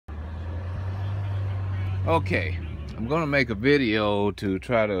Okay, I'm gonna make a video to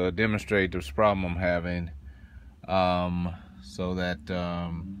try to demonstrate this problem I'm having, so that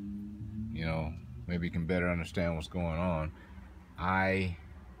you know, maybe you can better understand what's going on. I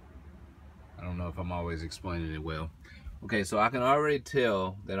don't know if I'm always explaining it well. Okay, so I can already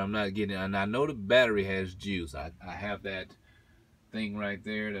tell that I'm not getting, and I know the battery has juice. I have that thing right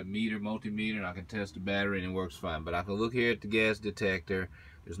there, the meter, multimeter, and I can test the battery and it works fine. But I can look here at the gas detector.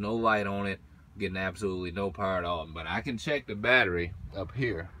 There's no light on it. I'm getting absolutely no power at all. But I can check the battery up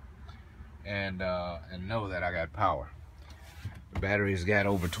here and know that I got power. The battery's got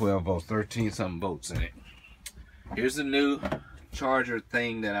over 12 volts, 13 something volts in it. Here's the new charger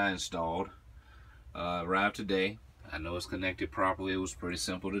thing that I installed. Arrived today. I know it's connected properly. It was pretty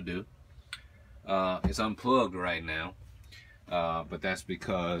simple to do. It's unplugged right now, but that's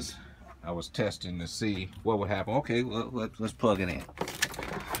because I was testing to see what would happen. Okay, well, let's plug it in.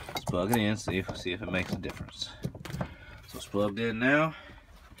 Let's plug it in, see if it makes a difference. So it's plugged in now.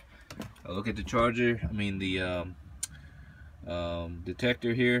 I look at the charger. I mean the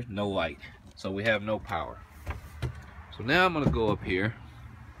detector here. No light, so we have no power. So now I'm gonna go up here,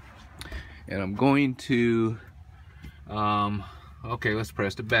 and I'm going to. Okay, let's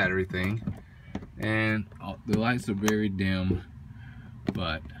press the battery thing, and the lights are very dim,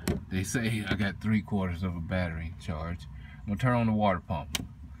 but they say I got 3/4 of a battery charge. I'm gonna turn on the water pump.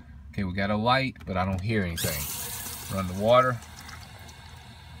 Okay, we got a light, but I don't hear anything. Run the water,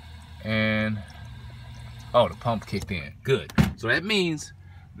 and oh, the pump kicked in. Good. So that means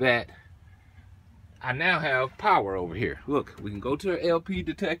that I now have power over here. Look, we can go to our LP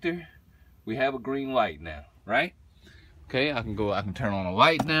detector. We have a green light now, right? Okay, I can turn on a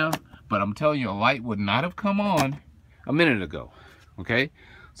light now, but I'm telling you, a light would not have come on a minute ago. Okay,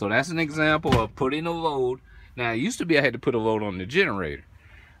 so that's an example of putting a load. Now, it used to be I had to put a load on the generator,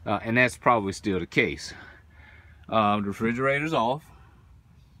 and that's probably still the case. The refrigerator's off.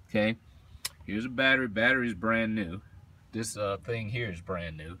 Okay, here's a battery. Battery's brand new. This thing here is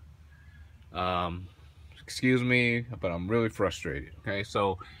brand new. Excuse me, but I'm really frustrated. Okay,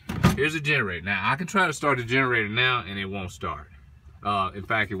 so here's the generator. Now I can try to start the generator now and it won't start. In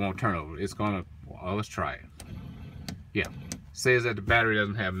fact, it won't turn over. It's gonna, well, let's try it. Yeah, it says that the battery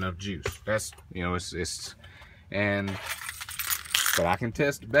doesn't have enough juice. That's, you know, but I can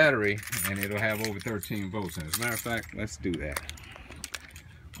test the battery and it'll have over 13 volts in it. As a matter of fact, let's do that.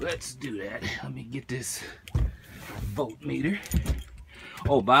 Let's do that. Let me get this voltmeter.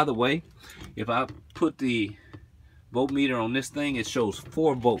 Oh, by the way, if I put the voltmeter on this thing, it shows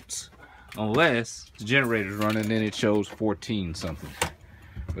 4 volts. Unless the generator's running, then it shows 14 something.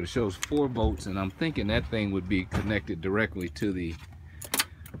 But it shows 4 volts, and I'm thinking that thing would be connected directly to the...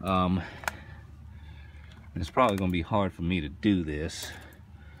 it's probably going to be hard for me to do this,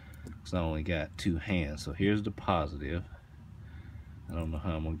 because I only got 2 hands. So here's the positive. I don't know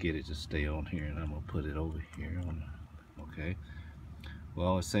how I'm going to get it to stay on here, and I'm going to put it over here. Okay.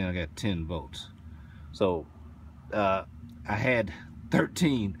 Well, it's saying I got 10 volts. So I had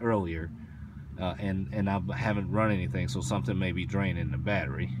 13 earlier, and I haven't run anything, so something may be draining the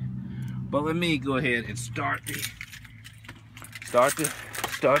battery. But let me go ahead and start the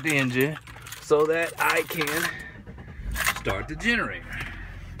engine so that I can start the generator.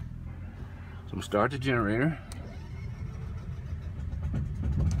 So I'm gonna start the generator.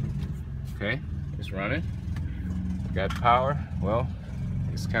 Okay, it's running. Got power. Well,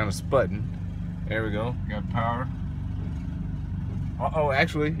 it's kind of sputting. There we go. Got power. Uh-oh,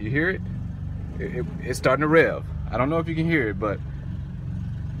 actually, you hear it? It's starting to rev. I don't know if you can hear it, but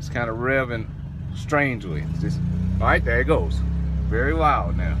it's kind of revving strangely. It's just, all right, there it goes. Very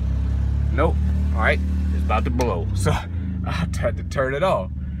loud now. Nope. All right, it's about to blow. So I had to turn it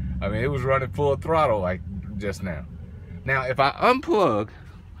off. I mean, it was running full throttle like just now. Now, if I unplug,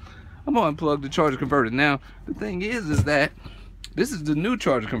 I'm gonna unplug the charger converter. Now, the thing is that this is the new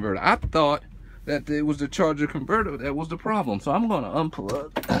charger converter. I thought that it was the charger converter that was the problem. So I'm gonna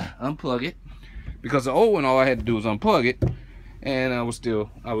unplug it, because the old one, all I had to do was unplug it, and I was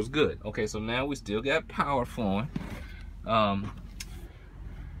good. Okay, so now we still got power flowing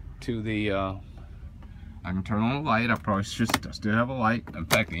to the, I can turn on the light. I probably should still have a light. In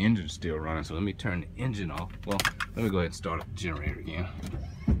fact, the engine's still running, so let me turn the engine off. Well, let me go ahead and start up the generator again.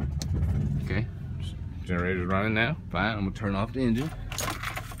 Okay, generator's running now. Fine, I'm gonna turn off the engine.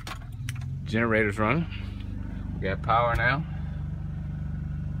 Generator's running. We got power now.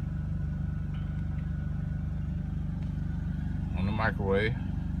 On the microwave.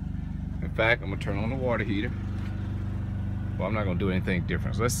 In fact, I'm gonna turn on the water heater. Well, I'm not gonna do anything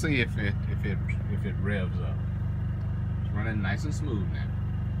different. So let's see if it revs up. It's running nice and smooth now.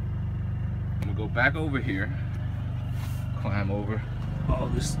 I'm gonna go back over here, climb over all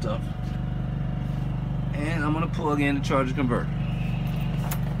this stuff, and I'm gonna plug in the charger converter.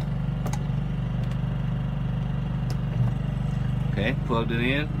 Okay, plugged it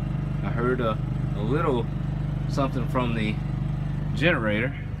in. I heard a little something from the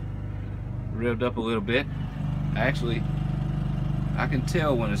generator, revved up a little bit. Actually, I can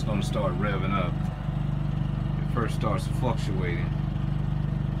tell when it's going to start revving up. It first starts fluctuating.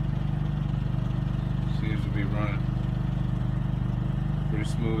 Seems to be running pretty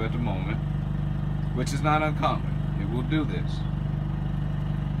smooth at the moment, which is not uncommon. It will do this.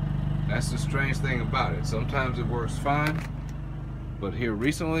 That's the strange thing about it. Sometimes it works fine, but here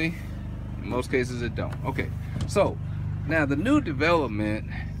recently, in most cases it don't. Okay, so now the new development,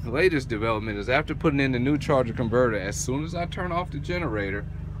 the latest development is after putting in the new charger converter, as soon as I turn off the generator,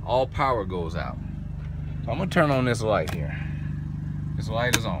 all power goes out. So I'm gonna turn on this light here. This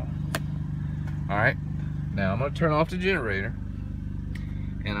light is on. All right, now I'm gonna turn off the generator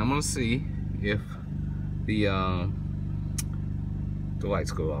and I'm gonna see if the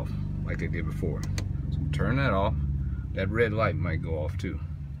lights go off like they did before. So turn that off. That red light might go off too.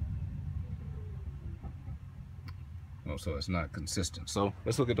 Oh, so it's not consistent. So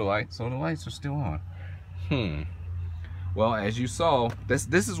let's look at the lights. So the lights are still on. Well, as you saw, this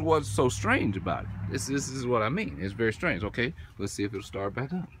is what's so strange about it. This is what I mean. It's very strange. Okay, let's see if it'll start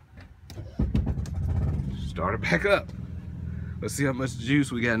back up. Start it back up. Let's see how much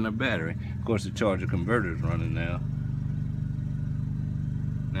juice we got in the battery. Of course, the charger converter is running now.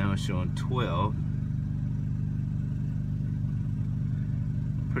 Now it's showing 12.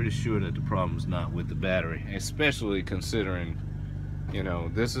 Pretty sure that the problem's not with the battery, especially considering, you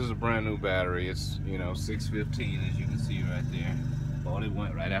know, this is a brand new battery. It's, you know, 615, as you can see right there. Bought it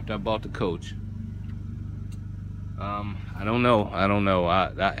right after I bought the coach. I don't know.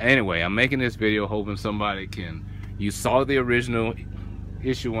 Anyway, I'm making this video hoping somebody can. You saw the original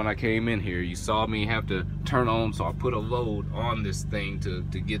issue when I came in here. You saw me have to turn on, so I put a load on this thing to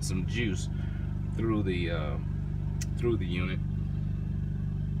get some juice through the unit.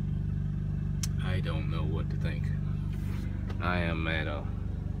 I don't know what to think. I am at a...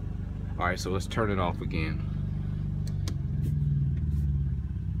 Alright, so let's turn it off again.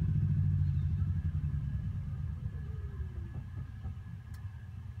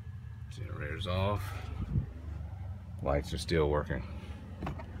 Generator's off. Lights are still working.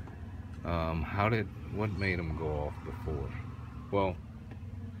 What made them go off before? Well,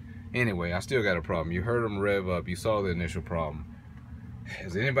 anyway, I still got a problem. You heard them rev up. You saw the initial problem.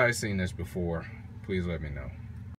 Has anybody seen this before? Please let me know.